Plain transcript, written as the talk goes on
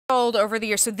Sold over the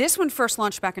years. So this one first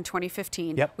launched back in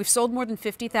 2015. Yep. We've sold more than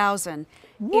 50,000.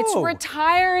 It's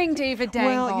retiring, David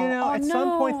Dangle. Well, you know, at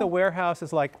some point the warehouse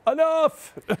is like,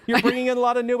 enough! You're bringing in a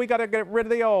lot of new, we got to get rid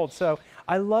of the old. So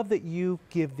I love that you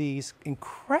give these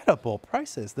incredible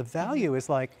prices. The value is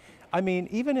like, I mean,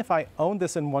 even if I owned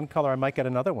this in one color, I might get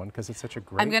another one because it's such a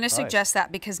great I'm going to price. suggest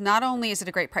that because not only is it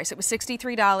a great price, it was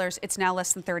 $63, it's now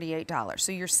less than $38.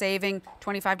 So you're saving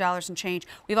 $25 and change.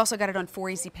 We've also got it on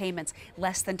 4 easy payments,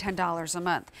 less than $10 a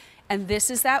month. And this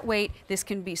is that weight. This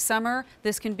can be summer,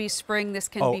 this can be spring, this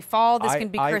can be fall, this can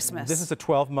be Christmas. This is a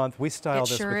 12-month. We style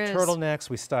this sure with is. turtlenecks.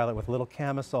 We style it with little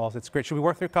camisoles. It's great. Should we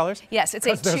work through colors? Yes, it's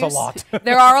there's a lot.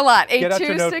 There are a lot. Get out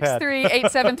your notepad.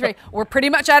 8263-873. We're pretty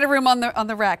much out of room on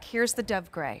the rack. Here's the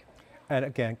dove gray. And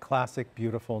again, classic,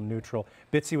 beautiful, neutral.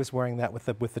 Bitsy was wearing that with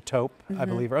the taupe, I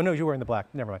believe. Oh no, you're wearing the black.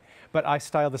 Never mind. But I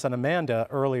styled this on Amanda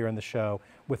earlier in the show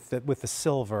with the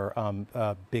silver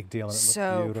big deal, and it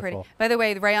looked beautiful. Pretty. By the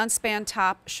way, the rayon span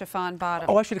top, chiffon bottom.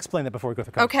 Oh, I should explain that before we go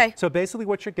through colors. Okay. So basically,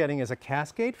 what you're getting is a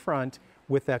cascade front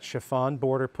with that chiffon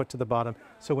border put to the bottom.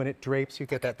 So when it drapes, you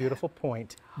get that beautiful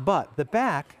point. But the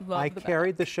back, I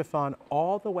carried the chiffon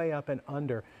all the way up and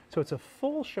under. So it's a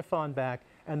full chiffon back,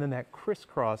 and then that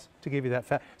crisscross to give you that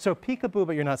fat. So peekaboo,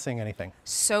 but you're not seeing anything.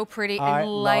 So pretty I and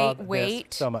love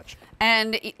lightweight. this so much.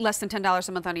 And less than $10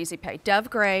 a month on Easy Pay. Dove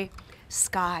gray,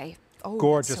 sky. Oh,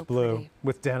 gorgeous so blue pretty.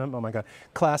 with denim. Oh my God.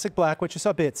 Classic black, which you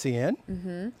saw Bitsy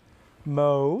in.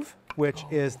 Mauve, which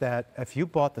is that if you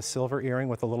bought the silver earring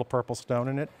with a little purple stone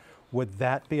in it, would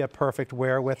that be a perfect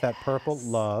wear with that purple?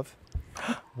 Love.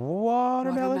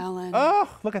 Watermelon. Oh,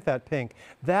 look at that pink.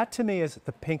 That to me is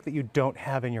the pink that you don't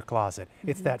have in your closet.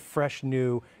 It's that fresh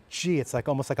new, gee, it's like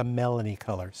almost like a melony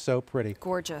color. So pretty.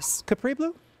 Gorgeous. Capri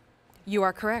blue? You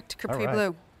are correct. Capri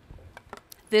blue.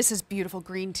 This is beautiful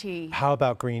green tea. How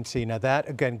about green tea? Now that,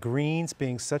 again, greens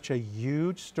being such a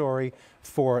huge story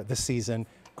for the season.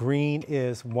 Green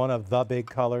is one of the big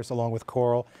colors along with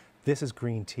coral. This is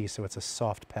green tea, so it's a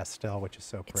soft pastel, which is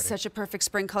so pretty. It's such a perfect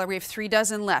spring color. We have 3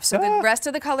 dozen left. So the rest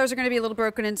of the colors are going to be a little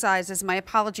broken in sizes. My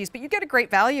apologies, but you get a great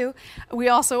value. We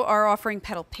also are offering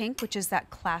petal pink, which is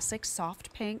that classic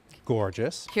soft pink.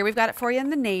 Gorgeous. Here we've got it for you in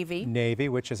the navy. Navy,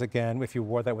 which is, again, if you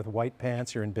wore that with white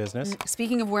pants, you're in business.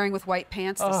 Speaking of wearing with white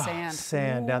pants, the sand.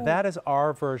 Sand. Now that is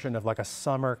our version of like a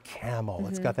summer camel.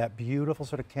 It's got that beautiful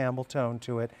sort of camel tone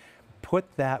to it.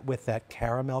 Put that with that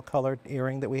caramel colored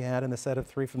earring that we had in the set of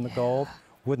 3 from the gold.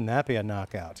 Wouldn't that be a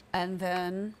knockout? And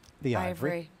then the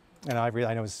ivory. And ivory,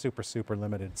 I know, is super, super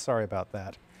limited. Sorry about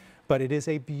that. But it is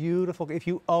a beautiful, if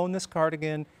you own this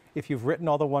cardigan, if you've written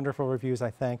all the wonderful reviews, I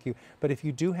thank you. But if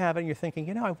you do have it and you're thinking,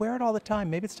 you know, I wear it all the time,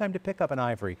 maybe it's time to pick up an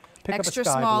ivory. Pick extra up a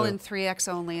sky small blue. and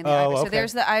 3X only in the ivory. So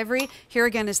there's the ivory. Here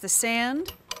again is the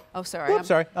sand. Oh, sorry. Oops,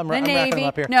 sorry. I'm racking them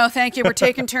up here. No, thank you. We're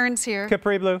taking turns here.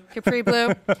 Capri blue. Capri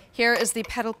blue. Here is the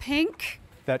petal pink.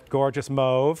 That gorgeous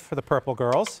mauve for the purple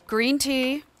girls. Green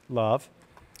tea. Love.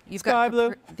 You've Sky got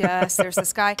blue. Yes, there's the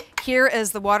sky. Here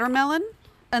is the watermelon,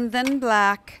 and then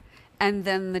black, and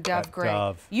then the dove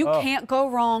gray. You can't go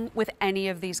wrong with any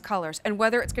of these colors. And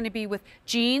whether it's going to be with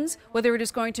jeans, whether it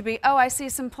is going to be, oh, I see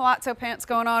some palazzo pants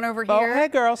going on over here. Oh, hey,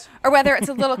 girls. Or whether it's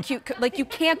a little cute, like you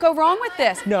can't go wrong with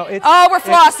this. No, it's... Oh, we're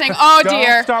flossing. Oh,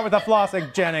 dear. Don't start with the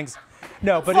flossing, Jennings.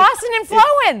 No, but flossing and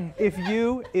flowing.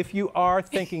 If you are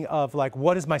thinking of like,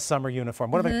 what is my summer uniform?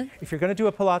 What am I, if you're going to do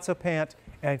a palazzo pant,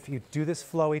 and if you do this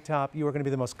flowy top, you are going to be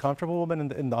the most comfortable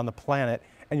woman on the planet,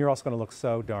 and you're also going to look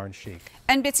so darn chic.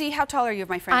 And Bitsy, how tall are you,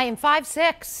 my friend? I am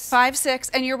 5'6". 5'6",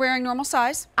 and you're wearing normal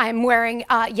size? I'm wearing,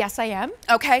 yes, I am.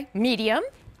 Okay. Medium.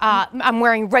 I'm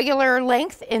wearing regular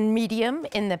length in medium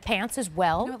in the pants as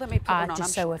well. No, let me put one on,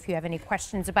 just so if you have any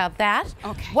questions about that.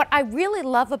 Okay. What I really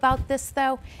love about this,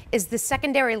 though, is the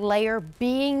secondary layer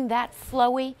being that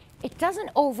flowy. It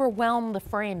doesn't overwhelm the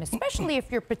frame, especially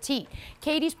if you're petite.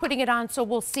 Katie's putting it on, so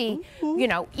we'll see, you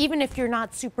know, even if you're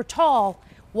not super tall,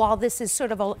 while this is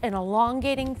sort of an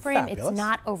elongating frame, it's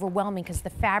not overwhelming because the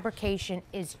fabrication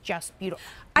is just beautiful.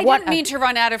 I didn't mean to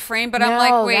run out of frame, but I'm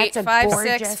like, wait,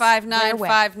 5'6", 5'9",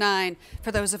 5'9",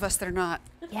 for those of us that are not.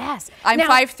 Yes. I'm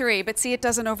 5'3", but see, it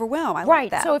doesn't overwhelm. I like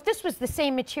that. Right, so if this was the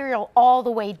same material all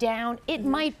the way down, it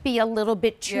might be a little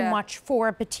bit too much for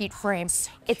a petite frame.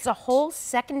 It's a whole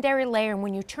secondary layer, and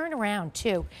when you turn around,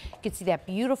 too, you can see that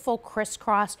beautiful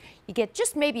crisscross. You get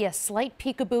just maybe a slight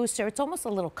peekaboo, so it's almost a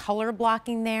little color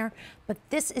blocking there, but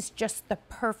this is just the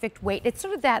perfect weight. It's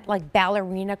sort of that, like,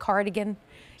 ballerina cardigan.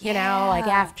 you know, like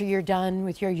after you're done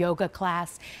with your yoga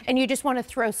class, and you just want to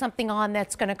throw something on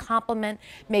that's going to complement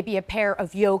maybe a pair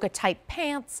of yoga type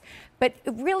pants, but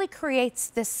it really creates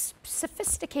this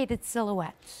sophisticated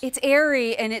silhouette. It's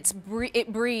airy and it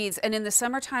breathes, and in the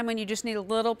summertime when you just need a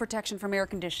little protection from air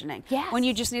conditioning, when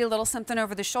you just need a little something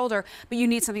over the shoulder, but you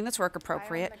need something that's work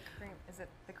appropriate. Is it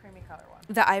the creamy color one?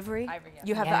 The ivory? Ivory, yes.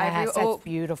 You have the ivory? That's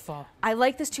beautiful. I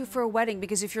like this too for a wedding,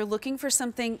 because if you're looking for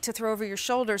something to throw over your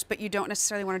shoulders, but you don't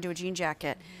necessarily want to do a jean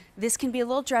jacket, this can be a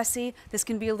little dressy, this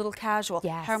can be a little casual.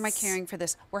 How am I caring for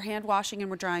this? We're hand washing and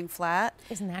we're drying flat.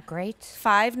 Isn't that great?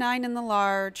 5'9" in the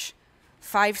large,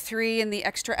 5'3" in the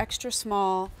extra, extra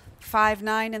small,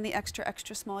 5'9" in the extra,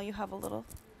 extra small. You have a little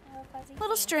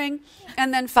string,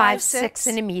 and then 5'6"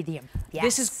 in a medium.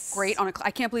 This is great on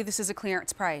I can't believe this is a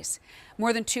clearance price.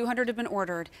 More than 200 have been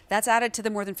ordered. That's added to the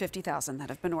more than 50,000 that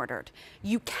have been ordered.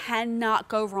 You cannot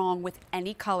go wrong with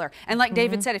any color. And like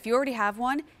David said, if you already have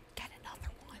one, get another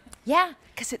one. Yeah.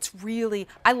 Because it's really,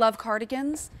 I love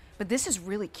cardigans, but this is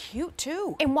really cute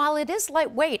too. And while it is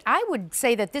lightweight, I would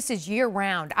say that this is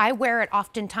year-round. I wear it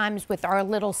oftentimes with our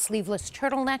little sleeveless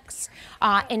turtlenecks,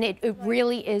 and it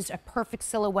really is a perfect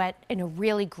silhouette and a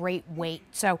really great weight.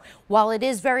 So while it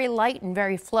is very light and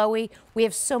very flowy, we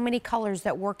have so many colors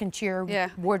that work into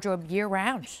your wardrobe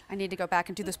year-round. I need to go back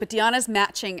and do this, but Deanna's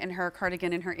matching in her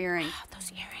cardigan and her earring. Oh,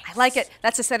 those earrings. I like it.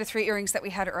 That's a set of 3 earrings that we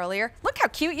had earlier. Look how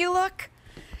cute you look.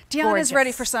 Deanna's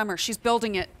ready for summer. She's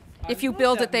building it. If you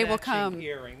build it, they will come.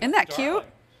 Isn't that cute?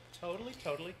 Totally,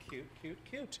 totally cute, cute,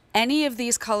 cute. Any of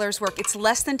these colors work. It's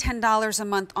less than $10 a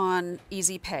month on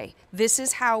Easy Pay. This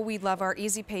is how we love our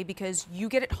Easy Pay, because you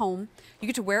get it home. You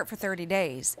get to wear it for 30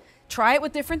 days. Try it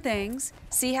with different things.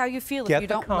 See how you feel. If you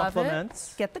don't love it,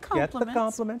 get the compliments. Get the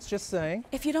compliments, just saying.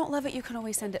 If you don't love it, you can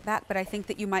always send it back, but I think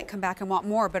that you might come back and want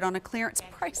more, but on a clearance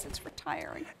price, it's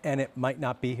retiring. And it might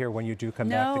not be here when you do come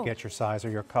back to get your size or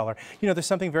your color. You know, there's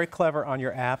something very clever on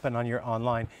your app and on your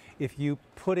online. If you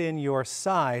put in your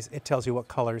size, it tells you what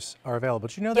colors are available.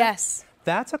 Did you know that? Yes.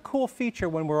 That's a cool feature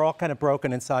when we're all kind of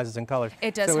broken in sizes and colors.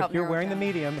 It does help. So if you're wearing the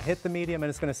medium, hit the medium and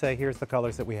it's going to say, here's the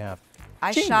colors that we have.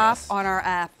 I shop on our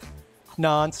app.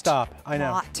 Non-stop. I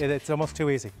know. It's almost too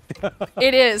easy.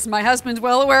 It is. My husband's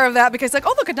well aware of that, because like,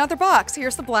 oh, look, another box.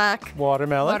 Here's the black.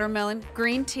 Watermelon. Watermelon.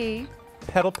 Green tea.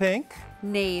 Petal pink.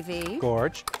 Navy.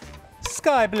 Gorge.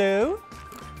 Sky blue.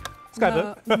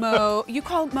 Sky blue. Mauve. You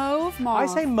call it mauve? Mauve.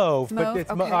 I say mauve, but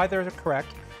it's okay. either is correct.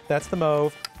 That's the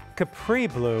mauve. Capri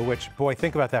blue, which, boy,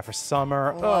 think about that for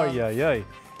summer. Oh, yeah.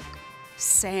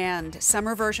 Sand,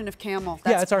 summer version of camel.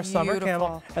 That's yeah, it's our summer beautiful.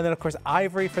 camel. And then, of course,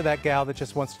 ivory for that gal that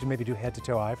just wants to maybe do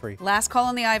head-to-toe ivory. Last call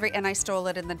on the ivory, and I stole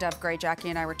it in the dove gray. Jackie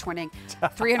and I were twinning.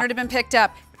 300 have been picked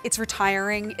up. It's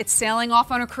retiring. It's sailing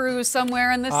off on a cruise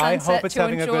somewhere in the sunset to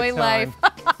enjoy life.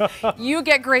 You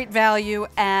get great value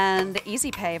and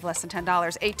Easy Pay of less than $10.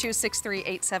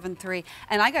 8263-873.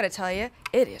 And I got to tell you,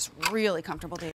 it is really comfortable, Dave.